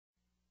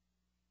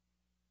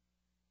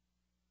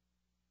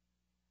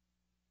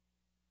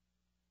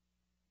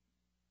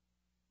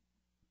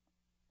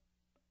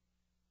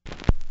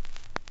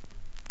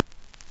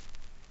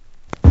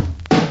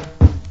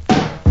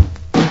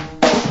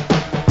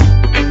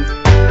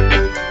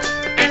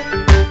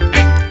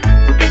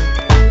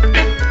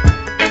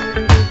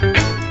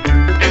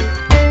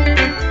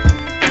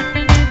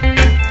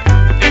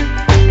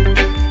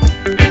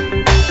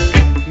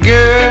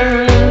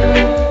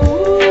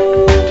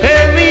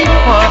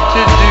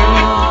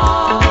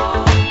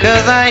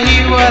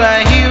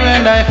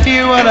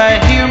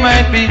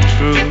might be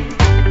true.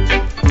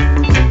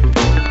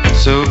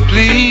 So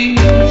please,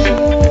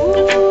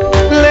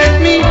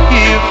 let me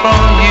hear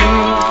from you,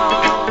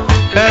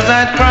 'cause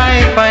I'd cry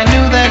if I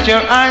knew that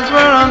your eyes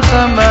were on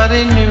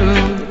somebody new.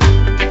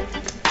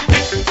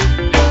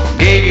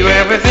 Gave you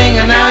everything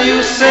and now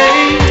you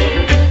say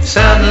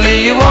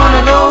suddenly you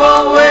wanna go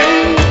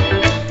away.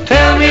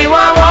 Tell me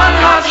why one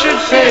heart should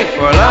pay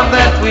for love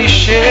that we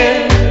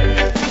share.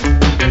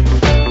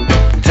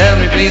 Tell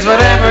me please,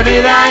 whatever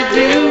did I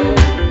do?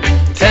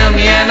 Tell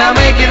me and I'll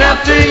make it up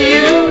to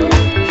you,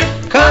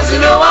 'cause you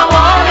know I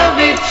wanna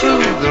be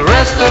true the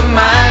rest of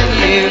my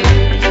years.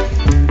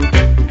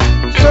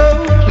 So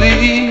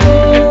please,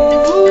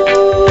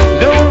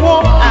 don't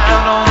walk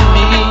out on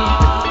me,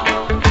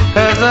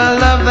 'cause a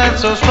love that's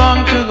so strong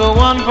to go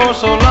on for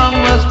so long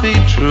must be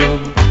true.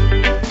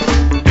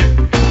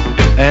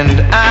 And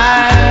I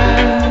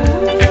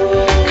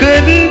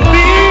couldn't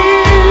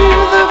bear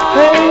the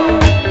pain,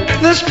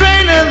 the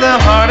strain and the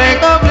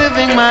heartache of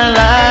living my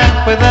life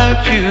without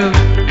you.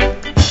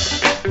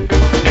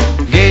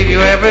 Gave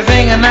you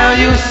everything and now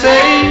you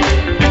say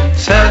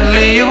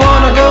suddenly you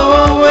wanna go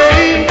away.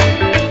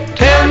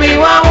 Tell me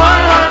why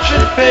one heart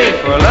should pay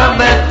for love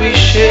that we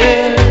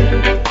share.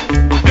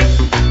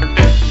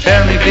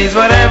 Tell me please,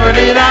 whatever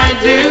did I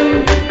do?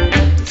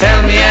 Tell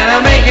me and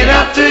I'll make it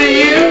up to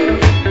you.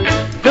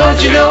 Don't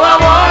you know I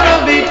wanna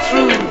be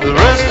through the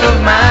rest of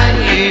my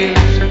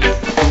years?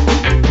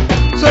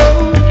 So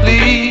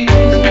please,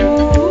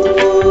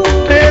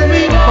 tell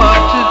me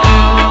what to do.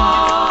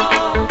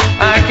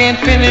 I can't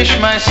finish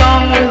my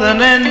song with an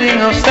ending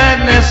of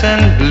sadness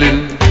and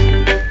blue.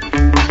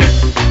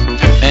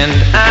 And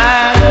I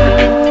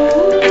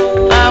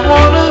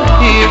wanna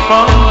hear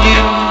from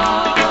you,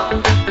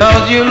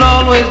 'cause you'll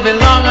always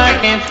belong. I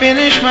can't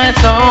finish my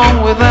song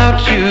without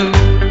you.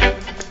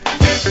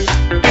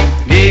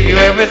 Gave you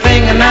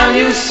everything and now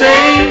you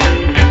say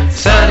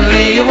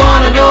suddenly you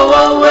wanna go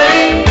away.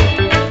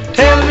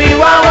 Tell me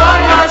why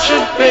one heart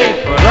should pay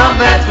for love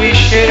that we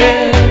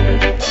share.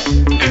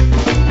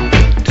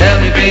 Tell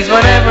me please,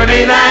 whatever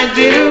did I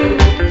do?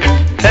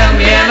 Tell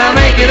me and I'll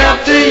make it up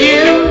to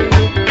you.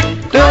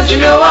 Don't you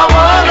know I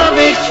wanna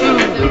be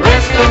through the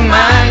rest of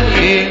my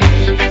years?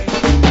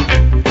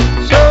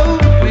 So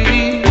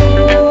please,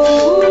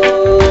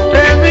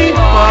 tell me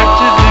what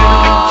to do.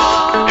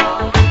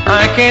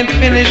 I can't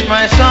finish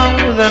my song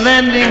with an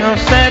ending of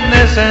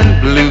sadness and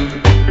blue.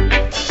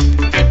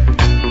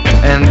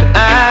 And I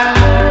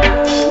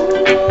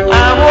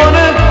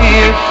wanna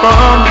hear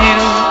from you.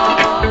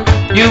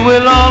 You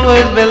will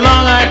always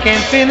belong. I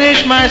can't finish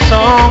my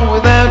song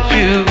without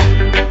you.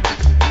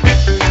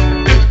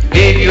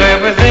 Gave you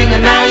everything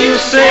and now you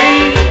say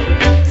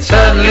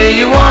suddenly